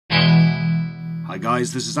Hi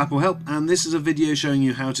guys, this is Apple Help, and this is a video showing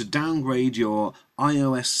you how to downgrade your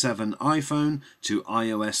iOS 7 iPhone to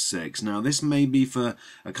iOS 6. Now this may be for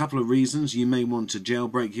a couple of reasons. You may want to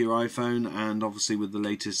jailbreak your iPhone, and obviously with the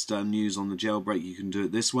latest news on the jailbreak you can do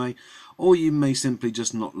it this way, or you may simply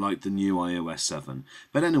just not like the new iOS 7.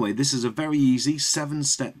 But anyway, this is a very easy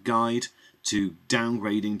 7-step guide to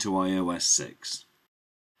downgrading to iOS 6.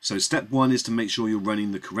 So step 1 is to make sure you're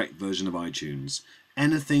running the correct version of iTunes.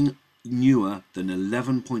 Anything newer than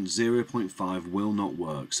 11.0.5 will not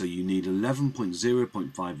work, so you need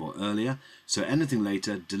 11.0.5 or earlier. So anything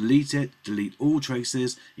later, delete it, delete all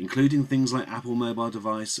traces, including things like Apple mobile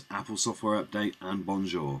device, Apple software update, and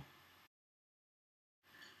Bonjour.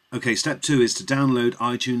 Okay, step 2 is to download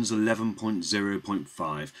iTunes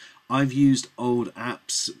 11.0.5. I've used old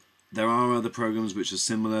apps. There are other programs which are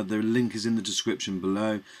similar. The link is in the description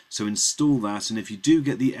below, so install that, and if you do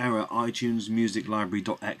get the error iTunes Music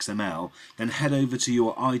Library.xml, then head over to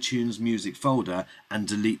your iTunes Music folder and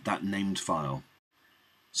delete that named file.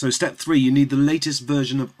 So step 3, you need the latest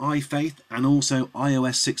version of iFaith and also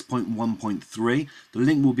iOS 6.1.3. The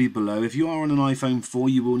link will be below. If you are on an iPhone 4,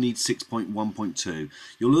 you will need 6.1.2.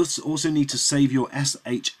 You'll also need to save your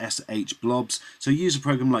SHSH blobs, so use a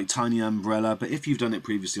program like Tiny Umbrella, but if you've done it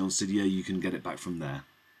previously on Cydia, you can get it back from there.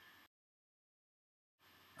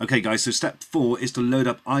 Okay guys, so step 4 is to load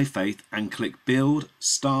up iFaith and click build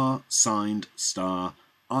 *signed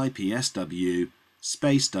IPSW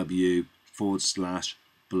 /W/blobs.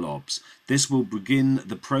 This will begin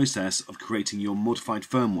the process of creating your modified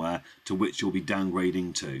firmware to which you'll be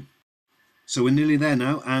downgrading to. So we're nearly there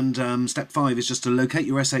now, and step 5 is just to locate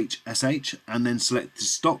your SHSH and then select the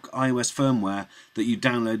stock iOS firmware that you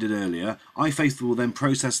downloaded earlier. iFaith will then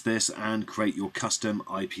process this and create your custom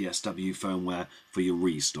IPSW firmware for your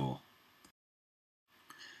restore.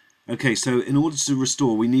 Okay, so in order to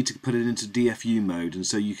restore, we need to put it into DFU mode, and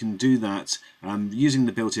so you can do that using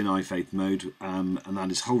the built-in iFaith mode, and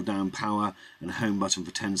that is hold down power and home button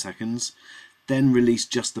for 10 seconds, then release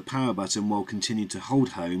just the power button while continue to hold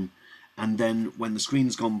home, and then when the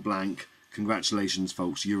screen's gone blank, congratulations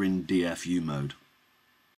folks, you're in DFU mode.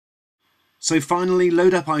 So finally,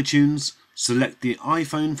 load up iTunes, select the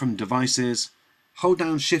iPhone from devices, hold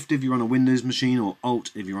down Shift if you're on a Windows machine or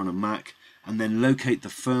Alt if you're on a Mac, and then locate the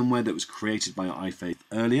firmware that was created by iFaith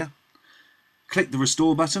earlier. Click the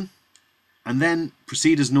restore button and then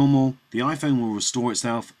proceed as normal. The iPhone will restore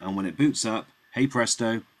itself, and when it boots up, hey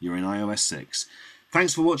presto, you're in iOS 6.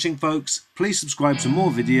 Thanks for watching folks. Please subscribe to more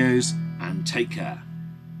videos and take care.